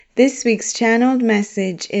This week's channeled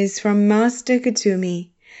message is from Master Kuthumi,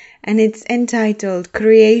 and it's entitled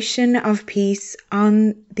Creation of Peace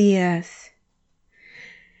on the Earth.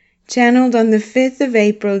 Channeled on the 5th of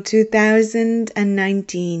April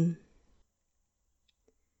 2019.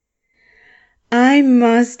 I,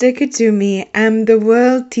 Master Kuthumi, am the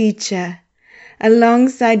world teacher,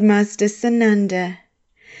 alongside Master Sananda.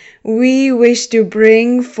 We wish to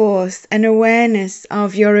bring forth an awareness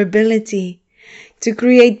of your ability to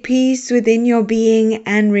create peace within your being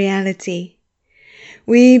and reality.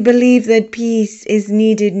 We believe that peace is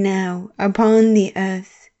needed now upon the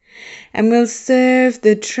earth and will serve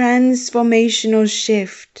the transformational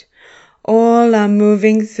shift all are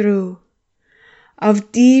moving through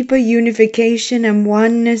of deeper unification and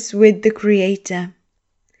oneness with the Creator.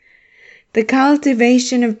 The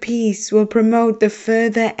cultivation of peace will promote the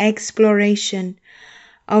further exploration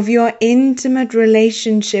of your intimate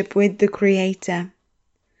relationship with the Creator.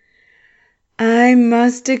 I,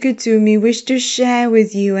 Master Kuthumi, wish to share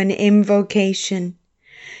with you an invocation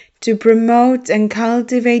to promote and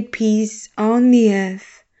cultivate peace on the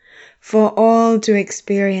earth for all to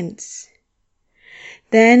experience.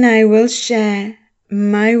 Then I will share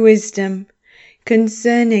my wisdom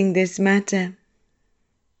concerning this matter.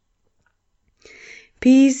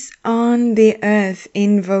 Peace on the Earth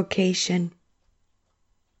invocation.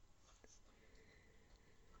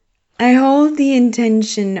 I hold the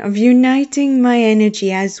intention of uniting my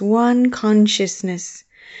energy as one consciousness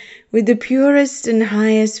with the purest and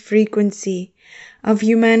highest frequency of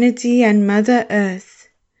humanity and Mother Earth,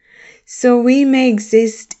 so we may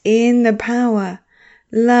exist in the power,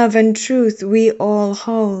 love and truth we all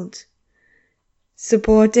hold,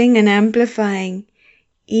 supporting and amplifying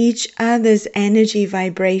each other's energy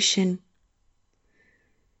vibration.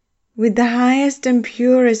 With the highest and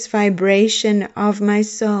purest vibration of my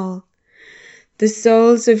soul, the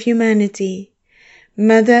souls of humanity,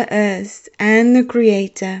 Mother Earth and the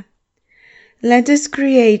Creator, let us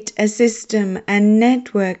create a system and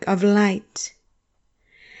network of light.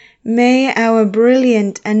 May our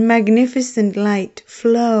brilliant and magnificent light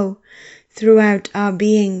flow throughout our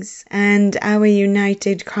beings and our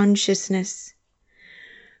united consciousness,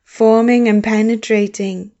 forming and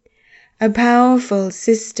penetrating a powerful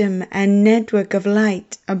system and network of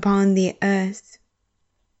light upon the earth.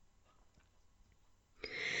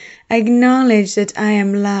 Acknowledge that I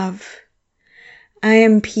am love, I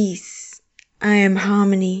am peace, I am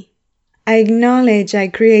harmony. I acknowledge I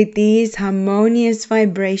create these harmonious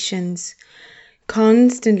vibrations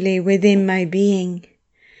constantly within my being,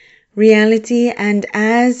 reality, and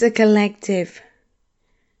as a collective,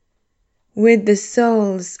 with the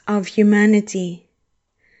souls of humanity,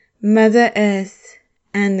 Mother Earth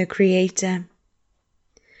and the Creator.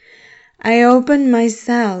 I open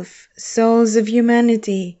myself, souls of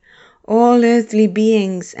humanity, all earthly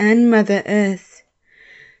beings and Mother Earth,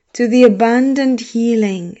 to the abundant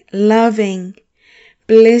healing, loving,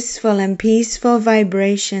 blissful and peaceful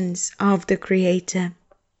vibrations of the Creator.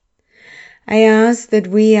 I ask that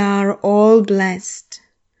we are all blessed,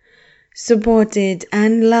 supported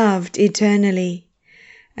and loved eternally,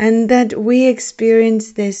 and that we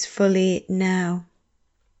experience this fully now.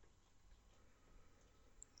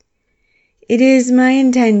 It is my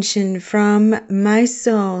intention from my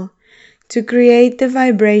soul to create the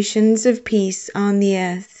vibrations of peace on the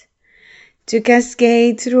earth, to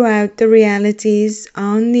cascade throughout the realities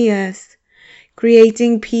on the earth,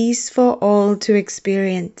 creating peace for all to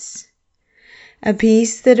experience, a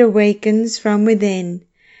peace that awakens from within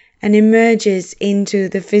and emerges into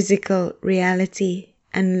the physical reality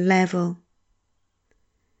and level.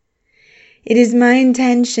 It is my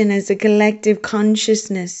intention as a collective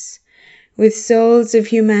consciousness with souls of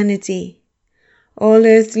humanity, all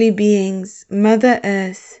earthly beings, Mother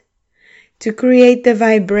Earth, to create the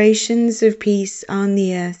vibrations of peace on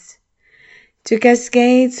the earth, to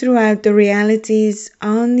cascade throughout the realities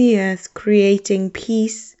on the earth, creating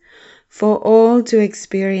peace for all to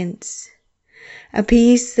experience, a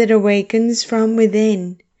peace that awakens from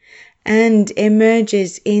within and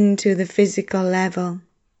emerges into the physical level.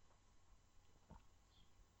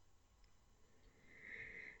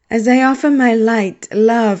 As I offer my light,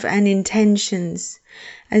 love and intentions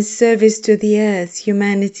as service to the earth,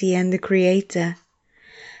 humanity and the Creator,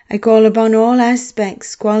 I call upon all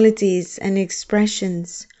aspects, qualities and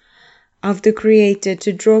expressions of the Creator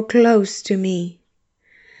to draw close to me,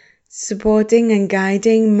 supporting and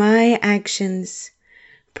guiding my actions,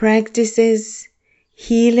 practices,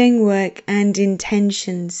 healing work and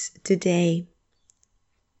intentions today.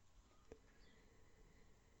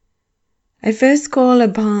 I first call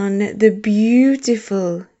upon the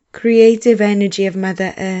beautiful creative energy of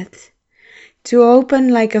Mother Earth, to open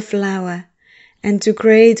like a flower and to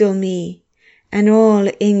cradle me and all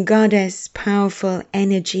in Goddess powerful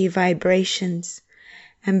energy vibrations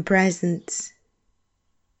and presence.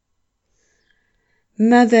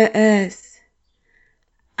 Mother Earth,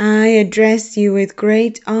 I address you with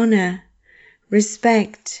great honor,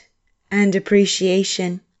 respect, and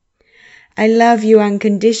appreciation. I love you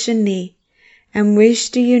unconditionally and wish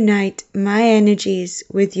to unite my energies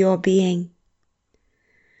with your being.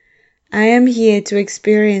 I am here to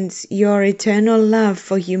experience your eternal love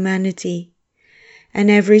for humanity and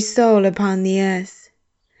every soul upon the earth.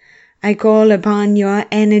 I call upon your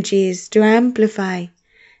energies to amplify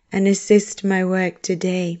and assist my work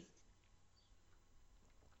today.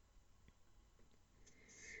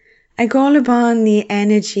 I call upon the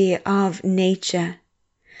energy of nature,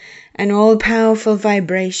 an all-powerful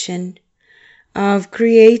vibration of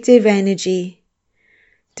creative energy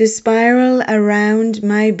to spiral around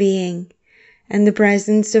my being and the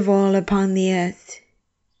presence of all upon the earth.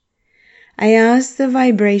 I ask the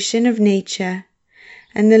vibration of nature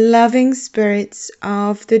and the loving spirits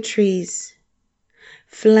of the trees,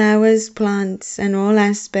 flowers, plants, and all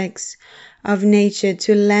aspects of nature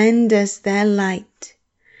to lend us their light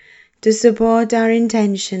to support our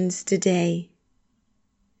intentions today.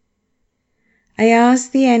 I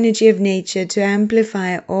ask the energy of nature to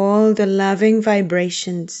amplify all the loving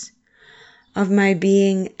vibrations of my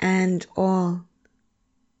being and all,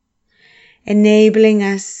 enabling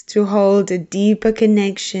us to hold a deeper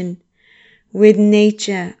connection with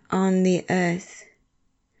nature on the earth.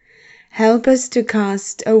 Help us to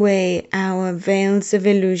cast away our veils of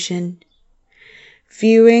illusion,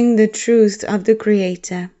 viewing the truth of the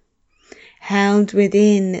Creator held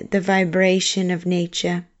within the vibration of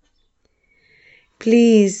nature.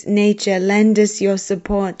 Please, nature, lend us your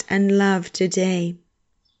support and love today.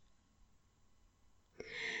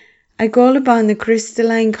 I call upon the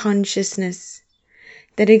crystalline consciousness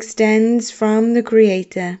that extends from the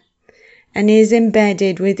Creator and is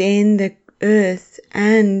embedded within the earth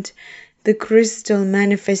and the crystal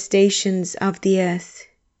manifestations of the earth.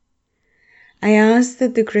 I ask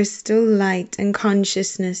that the crystal light and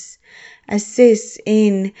consciousness assists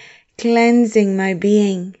in cleansing my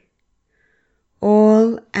being,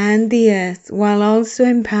 all and the earth, while also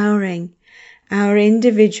empowering our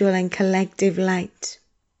individual and collective light.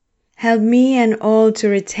 Help me and all to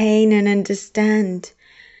retain and understand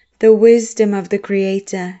the wisdom of the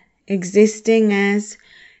Creator, existing as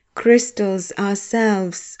crystals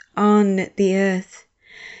ourselves on the earth,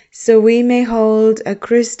 so we may hold a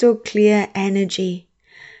crystal clear energy,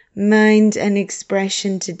 mind and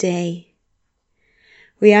expression today.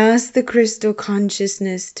 We ask the crystal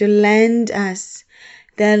consciousness to lend us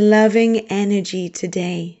their loving energy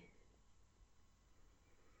today.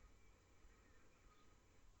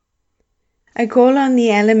 I call on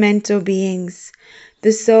the elemental beings,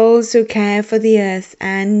 the souls who care for the earth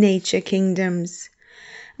and nature kingdoms.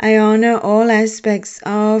 I honor all aspects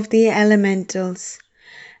of the elementals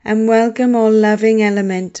and welcome all loving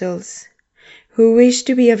elementals who wish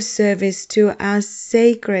to be of service to our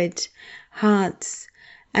sacred hearts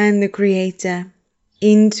and the Creator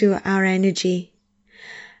into our energy.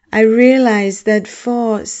 I realize that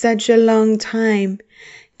for such a long time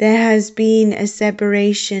there has been a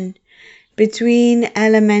separation between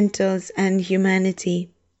elementals and humanity.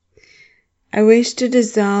 I wish to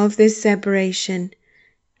dissolve this separation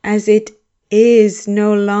as it is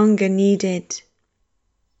no longer needed.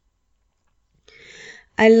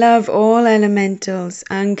 I love all elementals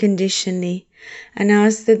unconditionally and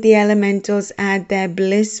ask that the elementals add their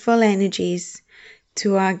blissful energies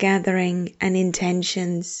to our gathering and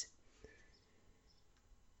intentions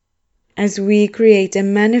as we create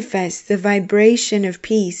and manifest the vibration of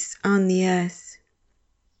peace on the earth.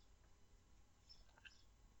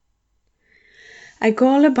 I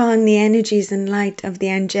call upon the energies and light of the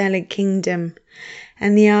angelic kingdom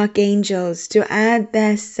and the archangels to add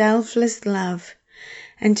their selfless love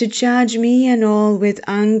and to charge me and all with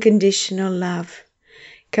unconditional love,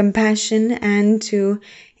 compassion, and to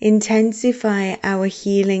intensify our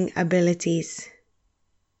healing abilities.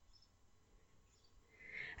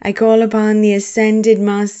 I call upon the ascended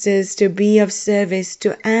masters to be of service,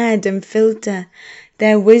 to add and filter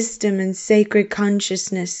their wisdom and sacred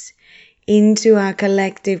consciousness into our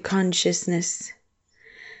collective consciousness.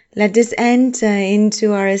 Let us enter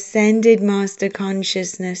into our ascended master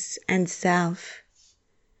consciousness and self.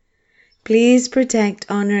 Please protect,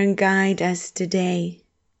 honor, and guide us today.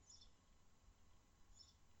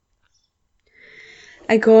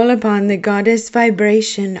 I call upon the goddess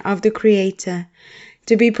vibration of the Creator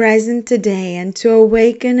to be present today and to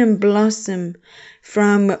awaken and blossom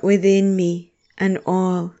from within me and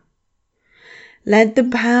all. Let the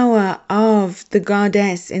power of the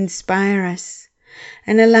Goddess inspire us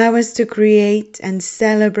and allow us to create and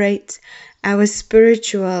celebrate our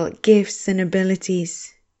spiritual gifts and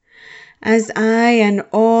abilities. As I and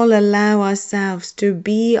all allow ourselves to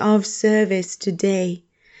be of service today,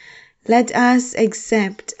 let us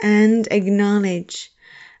accept and acknowledge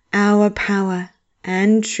our power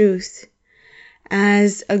and truth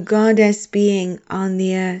as a Goddess being on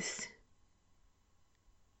the earth.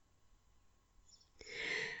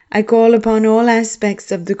 I call upon all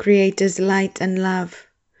aspects of the Creator's light and love.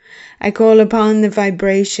 I call upon the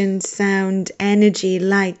vibration, sound, energy,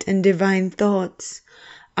 light, and divine thoughts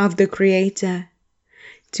of the Creator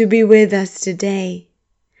to be with us today.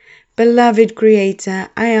 Beloved Creator,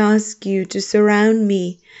 I ask you to surround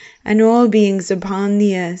me and all beings upon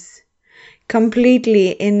the earth completely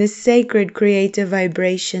in the sacred Creator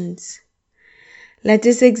vibrations. Let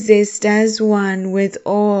us exist as one with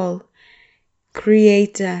all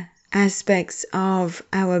Creator aspects of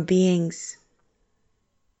our beings.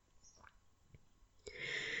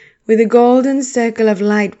 With a golden circle of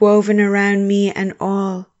light woven around me and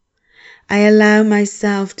all, I allow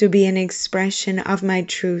myself to be an expression of my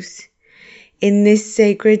truth in this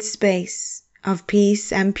sacred space of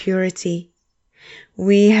peace and purity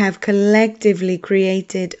we have collectively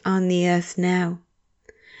created on the earth now.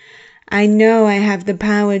 I know I have the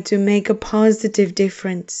power to make a positive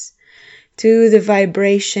difference to the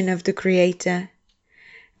vibration of the Creator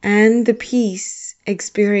and the peace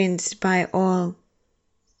experienced by all.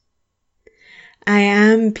 I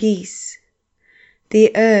am peace.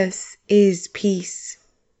 The earth is peace.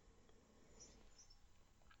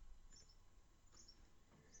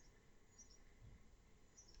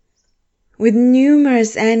 With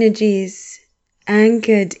numerous energies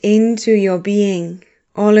anchored into your being,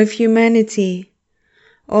 all of humanity,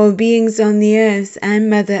 all beings on the earth and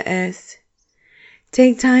Mother Earth,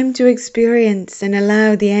 take time to experience and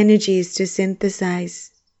allow the energies to synthesize.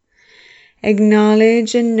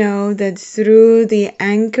 Acknowledge and know that through the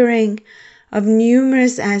anchoring of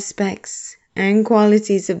numerous aspects and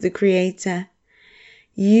qualities of the Creator,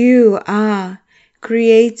 you are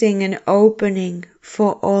creating an opening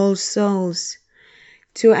for all souls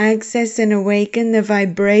to access and awaken the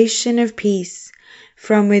vibration of peace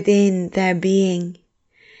from within their being,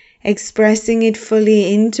 expressing it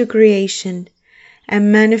fully into creation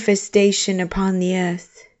and manifestation upon the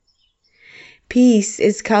earth. Peace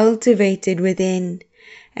is cultivated within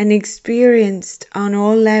and experienced on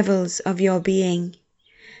all levels of your being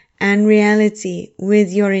and reality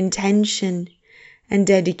with your intention and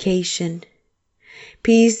dedication.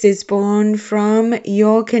 Peace is born from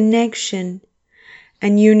your connection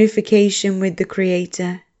and unification with the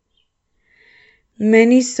Creator.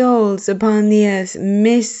 Many souls upon the earth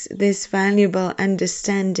miss this valuable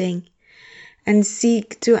understanding and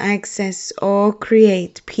seek to access or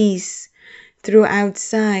create peace through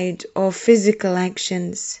outside or physical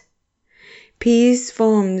actions. Peace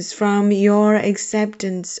forms from your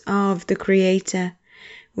acceptance of the Creator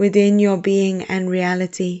within your being and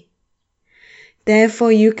reality.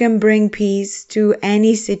 Therefore, you can bring peace to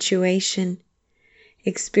any situation,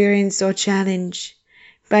 experience, or challenge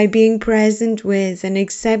by being present with and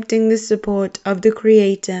accepting the support of the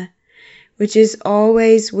Creator, which is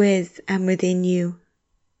always with and within you.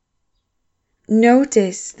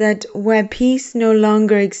 Notice that where peace no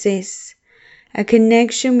longer exists, a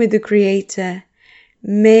connection with the Creator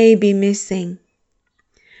may be missing.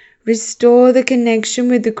 Restore the connection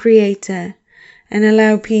with the Creator and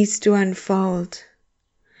allow peace to unfold,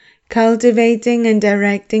 cultivating and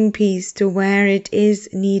directing peace to where it is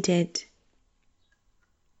needed.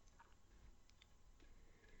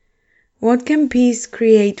 What can peace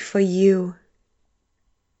create for you?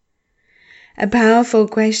 A powerful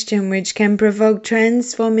question which can provoke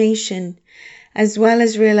transformation as well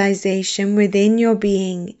as realization within your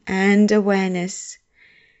being and awareness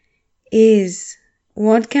is,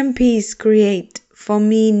 what can peace create for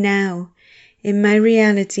me now in my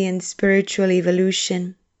reality and spiritual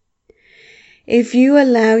evolution? If you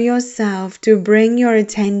allow yourself to bring your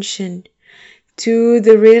attention to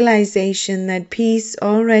the realization that peace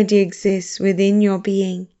already exists within your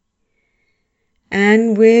being,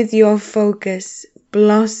 and with your focus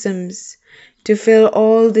blossoms to fill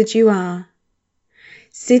all that you are,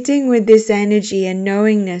 sitting with this energy and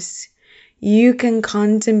knowingness, you can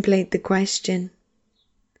contemplate the question.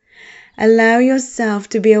 Allow yourself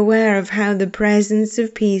to be aware of how the presence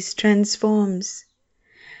of peace transforms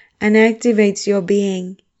and activates your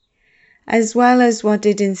being, as well as what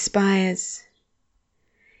it inspires.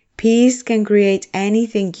 Peace can create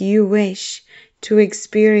anything you wish to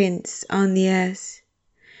experience on the earth.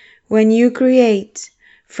 When you create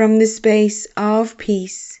from the space of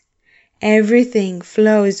peace, everything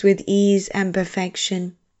flows with ease and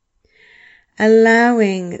perfection,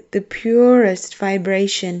 allowing the purest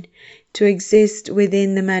vibration to exist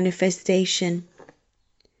within the manifestation.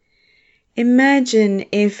 Imagine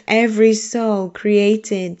if every soul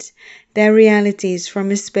created their realities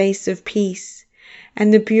from a space of peace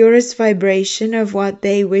and the purest vibration of what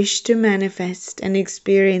they wish to manifest and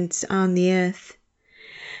experience on the earth.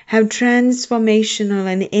 How transformational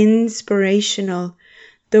and inspirational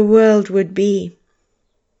the world would be.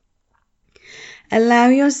 Allow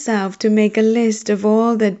yourself to make a list of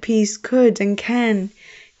all that peace could and can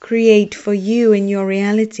create for you in your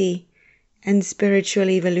reality and spiritual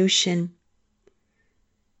evolution.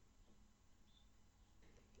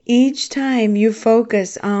 Each time you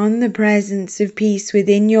focus on the presence of peace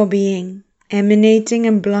within your being, emanating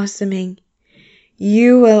and blossoming,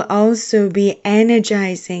 you will also be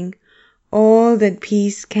energizing all that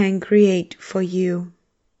peace can create for you.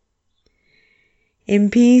 In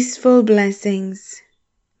peaceful blessings,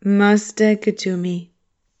 Master Kuthumi.